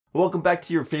Welcome back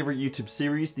to your favorite YouTube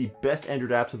series, the best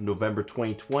Android apps of November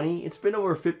 2020. It's been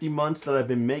over 50 months that I've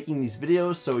been making these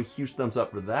videos, so a huge thumbs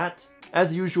up for that.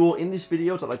 As usual, in these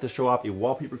videos, I'd like to show off a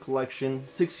wallpaper collection,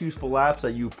 6 useful apps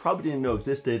that you probably didn't know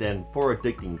existed, and 4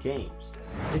 addicting games.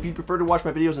 If you prefer to watch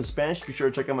my videos in Spanish, be sure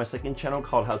to check out my second channel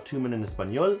called HowToMen in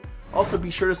Espanol. Also, be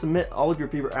sure to submit all of your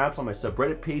favorite apps on my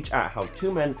subreddit page at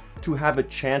HowToMen to have a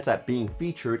chance at being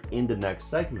featured in the next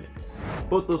segment.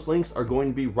 Both those links are going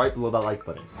to be right below that like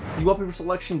button. The wallpaper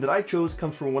selection that I chose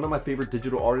comes from one of my favorite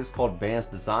digital artists called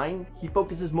Vansdesign. He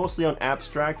focuses mostly on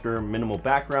abstract or minimal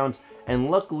backgrounds,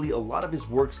 and luckily a lot of his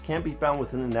works can be found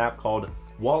within an app called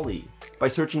Walli. By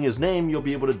searching his name, you'll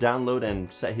be able to download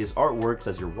and set his artworks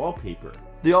as your wallpaper.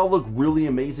 They all look really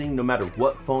amazing no matter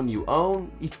what phone you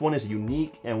own. Each one is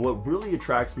unique, and what really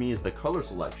attracts me is the color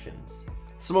selections.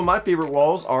 Some of my favorite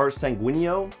walls are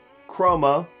Sanguineo,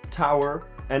 Chroma, Tower,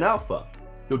 and Alpha.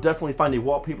 You'll definitely find a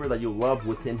wallpaper that you'll love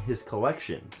within his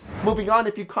collections. Moving on,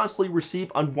 if you constantly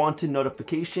receive unwanted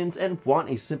notifications and want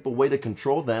a simple way to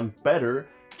control them better,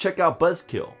 check out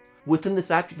Buzzkill. Within this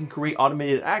app, you can create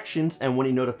automated actions, and when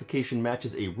a notification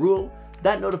matches a rule,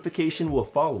 that notification will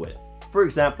follow it. For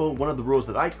example, one of the rules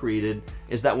that I created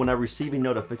is that when I receive a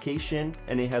notification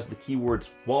and it has the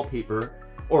keywords wallpaper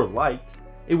or liked,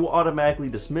 it will automatically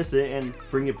dismiss it and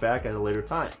bring it back at a later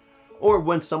time. Or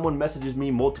when someone messages me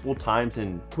multiple times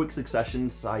in quick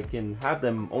successions, I can have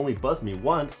them only buzz me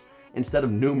once instead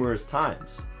of numerous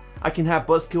times. I can have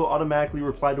Buzzkill automatically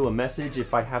reply to a message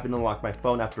if I haven't unlocked my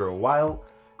phone after a while,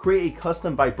 create a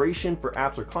custom vibration for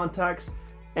apps or contacts,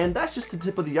 and that's just the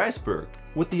tip of the iceberg.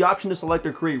 With the option to select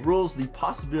or create rules, the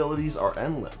possibilities are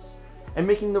endless. And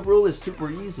making the rule is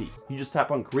super easy. You just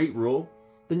tap on create rule,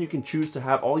 then you can choose to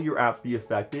have all your apps be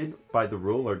affected by the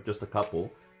rule or just a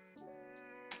couple.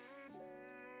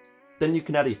 Then you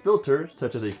can add a filter,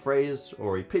 such as a phrase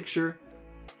or a picture,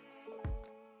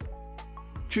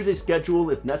 choose a schedule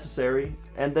if necessary,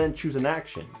 and then choose an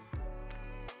action.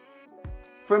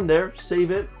 From there,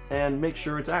 save it and make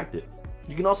sure it's active.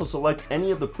 You can also select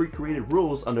any of the pre-created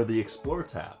rules under the Explore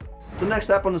tab. The next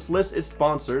app on this list is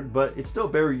sponsored, but it's still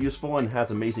very useful and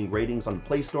has amazing ratings on the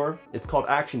Play Store. It's called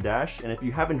ActionDash, and if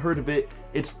you haven't heard of it,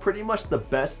 it's pretty much the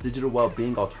best digital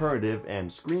well-being alternative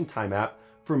and screen time app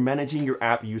for managing your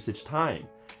app usage time.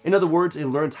 In other words, it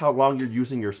learns how long you're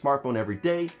using your smartphone every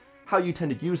day, how you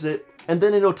tend to use it, and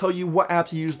then it'll tell you what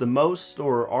apps you use the most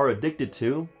or are addicted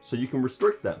to, so you can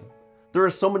restrict them. There are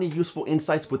so many useful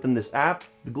insights within this app.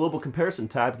 The Global Comparison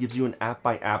tab gives you an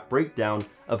app-by-app breakdown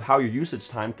of how your usage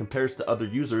time compares to other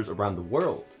users around the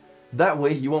world. That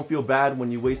way, you won't feel bad when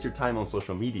you waste your time on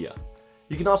social media.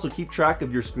 You can also keep track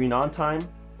of your screen on time,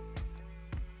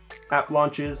 app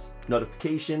launches,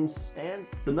 notifications, and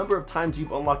the number of times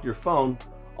you've unlocked your phone,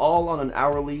 all on an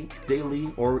hourly,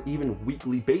 daily, or even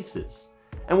weekly basis.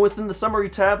 And within the Summary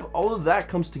tab, all of that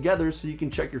comes together so you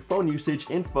can check your phone usage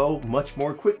info much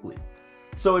more quickly.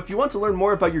 So if you want to learn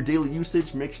more about your daily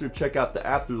usage, make sure to check out the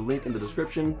app through the link in the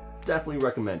description. Definitely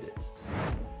recommend it.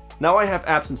 Now I have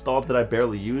apps installed that I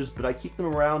barely use, but I keep them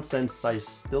around since I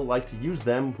still like to use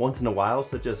them once in a while,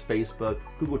 such as Facebook,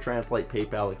 Google Translate,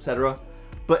 PayPal, etc.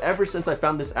 But ever since I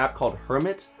found this app called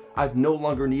Hermit, I've no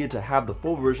longer needed to have the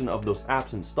full version of those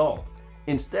apps installed.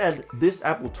 Instead, this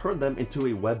app will turn them into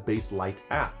a web-based light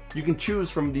app. You can choose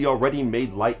from the already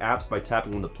made light apps by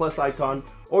tapping on the plus icon,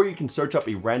 or you can search up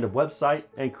a random website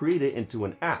and create it into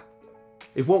an app.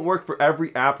 It won't work for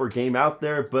every app or game out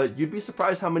there, but you'd be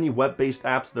surprised how many web-based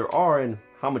apps there are and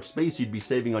how much space you'd be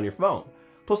saving on your phone.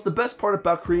 Plus, the best part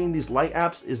about creating these light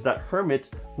apps is that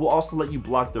Hermit will also let you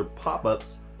block their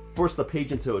pop-ups, force the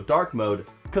page into a dark mode,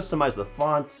 customize the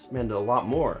font, and a lot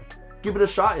more. Give it a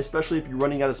shot, especially if you're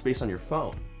running out of space on your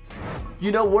phone.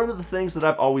 You know, one of the things that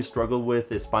I've always struggled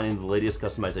with is finding the latest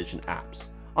customization apps.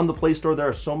 On the Play Store, there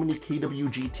are so many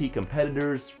KWGT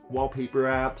competitors, wallpaper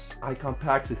apps, icon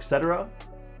packs, etc.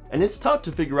 And it's tough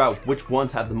to figure out which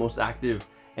ones have the most active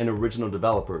and original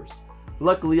developers.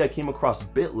 Luckily, I came across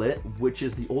BitLit, which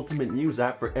is the ultimate news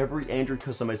app for every Android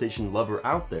customization lover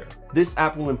out there. This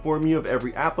app will inform you of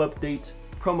every app update,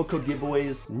 promo code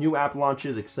giveaways, new app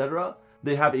launches, etc.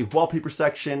 They have a wallpaper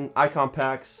section, icon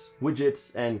packs,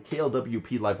 widgets, and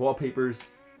KLWP live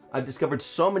wallpapers. I've discovered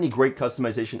so many great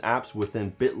customization apps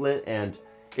within BitLit, and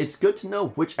it's good to know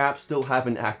which apps still have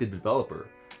an active developer.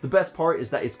 The best part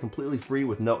is that it's completely free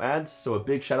with no ads, so a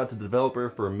big shout out to the developer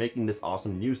for making this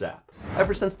awesome news app.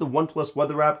 Ever since the OnePlus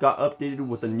weather app got updated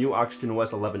with the new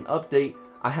OxygenOS 11 update,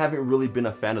 I haven't really been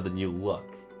a fan of the new look.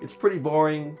 It's pretty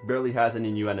boring, barely has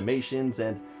any new animations,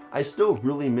 and I still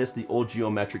really miss the old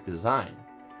geometric design.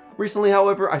 Recently,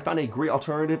 however, I found a great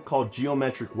alternative called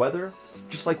Geometric Weather.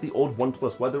 Just like the old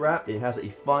OnePlus Weather app, it has a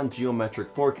fun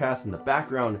geometric forecast in the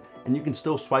background, and you can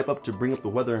still swipe up to bring up the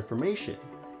weather information.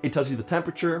 It tells you the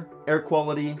temperature, air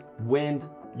quality, wind,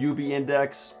 UV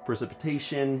index,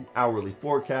 precipitation, hourly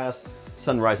forecast,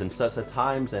 sunrise and sunset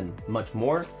times, and much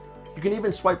more. You can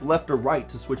even swipe left or right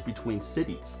to switch between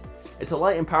cities. It's a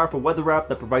light and powerful weather app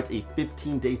that provides a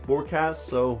 15-day forecast,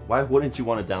 so why wouldn't you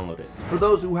want to download it? For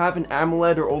those who have an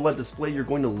AMOLED or OLED display, you're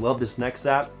going to love this next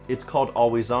app. It's called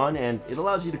AlwaysOn, and it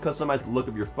allows you to customize the look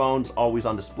of your phone's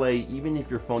always-on display, even if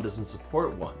your phone doesn't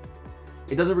support one.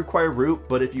 It doesn't require root,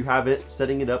 but if you have it,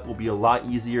 setting it up will be a lot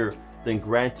easier than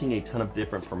granting a ton of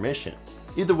different permissions.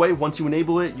 Either way, once you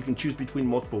enable it, you can choose between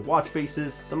multiple watch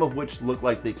faces, some of which look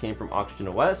like they came from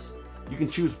OxygenOS. You can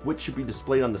choose which should be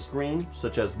displayed on the screen,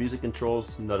 such as music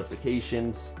controls,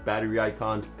 notifications, battery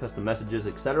icons, custom messages,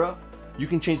 etc. You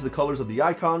can change the colors of the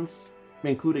icons,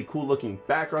 include a cool looking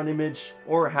background image,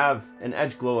 or have an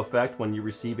edge glow effect when you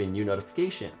receive a new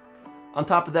notification. On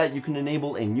top of that, you can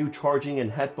enable a new charging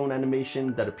and headphone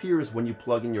animation that appears when you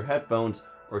plug in your headphones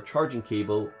or charging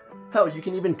cable. Hell, you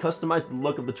can even customize the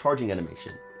look of the charging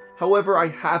animation. However, I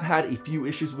have had a few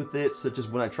issues with it, such as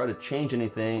when I try to change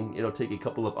anything, it'll take a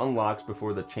couple of unlocks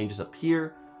before the changes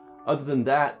appear. Other than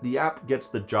that, the app gets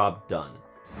the job done.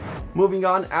 Moving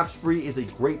on, AppsFree is a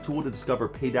great tool to discover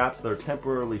paid apps that are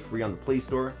temporarily free on the Play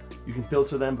Store. You can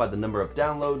filter them by the number of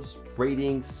downloads,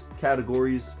 ratings,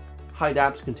 categories, hide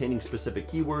apps containing specific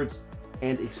keywords,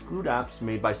 and exclude apps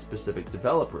made by specific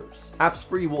developers.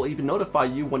 AppsFree will even notify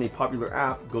you when a popular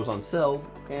app goes on sale,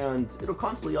 and it'll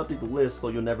constantly update the list so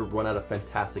you'll never run out of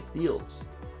fantastic deals.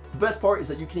 The best part is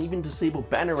that you can even disable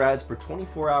banner ads for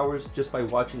 24 hours just by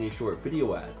watching a short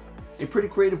video ad. A pretty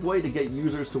creative way to get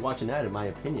users to watch an ad, in my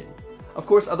opinion. Of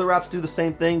course, other apps do the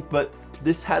same thing, but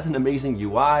this has an amazing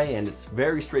UI and it's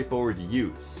very straightforward to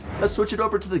use. Let's switch it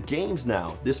over to the games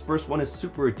now. This first one is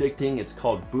super addicting. It's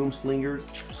called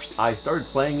Slingers. I started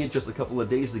playing it just a couple of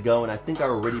days ago and I think I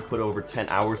already put over 10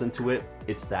 hours into it.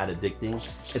 It's that addicting.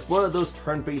 It's one of those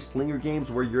turn-based slinger games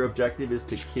where your objective is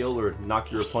to kill or knock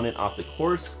your opponent off the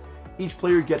course. Each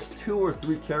player gets 2 or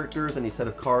 3 characters and a set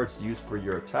of cards used for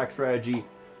your attack strategy.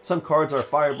 Some cards are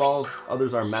fireballs,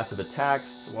 others are massive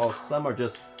attacks, while some are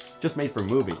just made for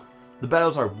moving. The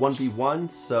battles are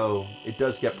 1v1, so it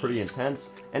does get pretty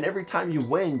intense, and every time you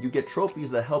win, you get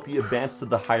trophies that help you advance to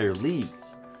the higher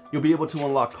leagues. You'll be able to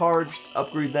unlock cards,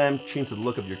 upgrade them, change the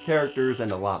look of your characters,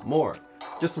 and a lot more.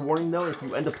 Just a warning though, if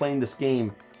you end up playing this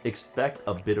game, expect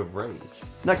a bit of rage.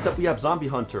 Next up we have Zombie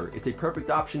Hunter. It's a perfect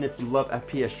option if you love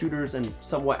FPS shooters and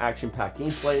somewhat action-packed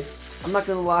gameplay. I'm not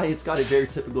gonna lie, it's got a very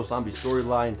typical zombie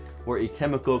storyline where a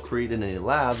chemical created in a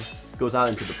lab goes out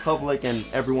into the public and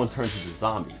everyone turns into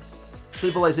zombies.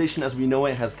 Civilization as we know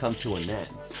it has come to an end.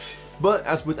 But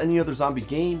as with any other zombie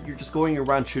game, you're just going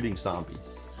around shooting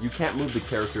zombies. You can't move the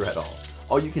character at all.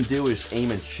 All you can do is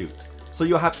aim and shoot. So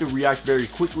you'll have to react very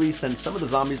quickly since some of the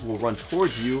zombies will run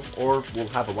towards you or will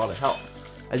have a lot of health.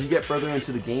 As you get further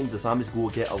into the game, the zombies will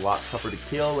get a lot tougher to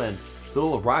kill and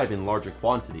they'll arrive in larger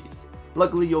quantities.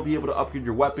 Luckily, you'll be able to upgrade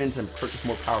your weapons and purchase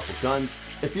more powerful guns.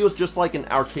 It feels just like an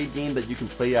arcade game that you can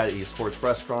play at a sports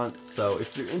restaurant, so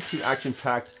if you're into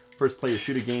action-packed first-player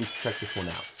shooter games, check this one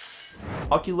out.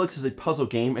 Oculux is a puzzle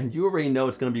game, and you already know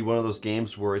it's going to be one of those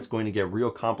games where it's going to get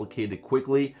real complicated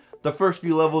quickly. The first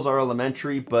few levels are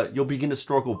elementary, but you'll begin to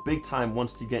struggle big time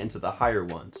once you get into the higher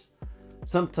ones.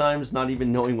 Sometimes not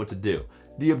even knowing what to do.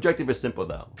 The objective is simple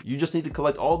though. You just need to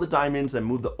collect all the diamonds and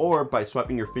move the orb by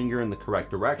swiping your finger in the correct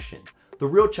direction. The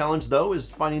real challenge though is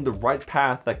finding the right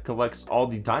path that collects all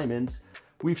the diamonds.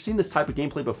 We've seen this type of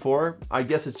gameplay before. I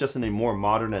guess it's just in a more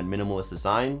modern and minimalist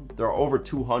design. There are over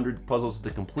 200 puzzles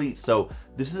to complete, so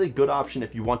this is a good option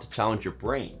if you want to challenge your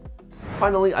brain.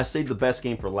 Finally, I saved the best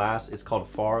game for last. It's called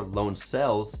Far Lone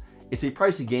Cells. It's a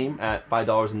pricey game at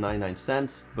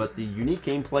 $5.99, but the unique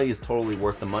gameplay is totally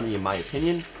worth the money in my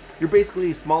opinion. You're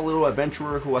basically a small little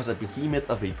adventurer who has a behemoth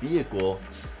of a vehicle.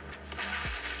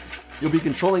 You'll be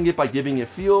controlling it by giving it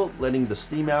fuel, letting the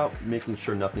steam out, making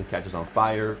sure nothing catches on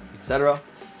fire, etc.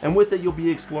 And with it, you'll be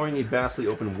exploring a vastly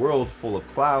open world full of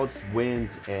clouds, wind,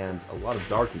 and a lot of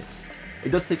darkness. It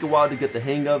does take a while to get the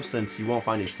hang of since you won't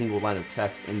find a single line of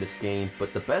text in this game,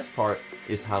 but the best part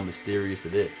is how mysterious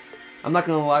it is. I'm not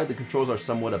gonna lie, the controls are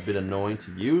somewhat a bit annoying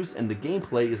to use and the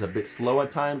gameplay is a bit slow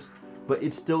at times, but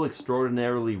it's still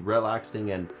extraordinarily relaxing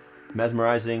and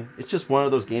mesmerizing. It's just one of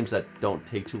those games that don't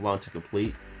take too long to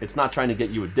complete. It's not trying to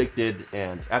get you addicted,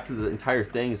 and after the entire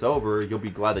thing is over, you'll be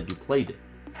glad that you played it.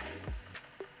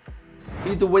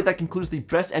 Either way, that concludes the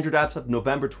best Android apps of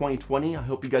November 2020. I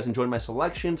hope you guys enjoyed my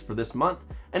selections for this month.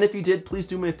 And if you did, please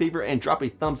do me a favor and drop a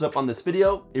thumbs up on this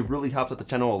video. It really helps out the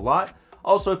channel a lot.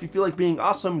 Also, if you feel like being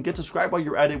awesome, get subscribed while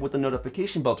you're at it with the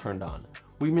notification bell turned on.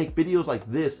 We make videos like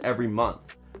this every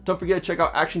month. Don't forget to check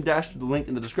out ActionDash through the link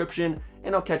in the description,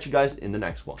 and I'll catch you guys in the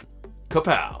next one.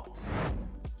 Kapow!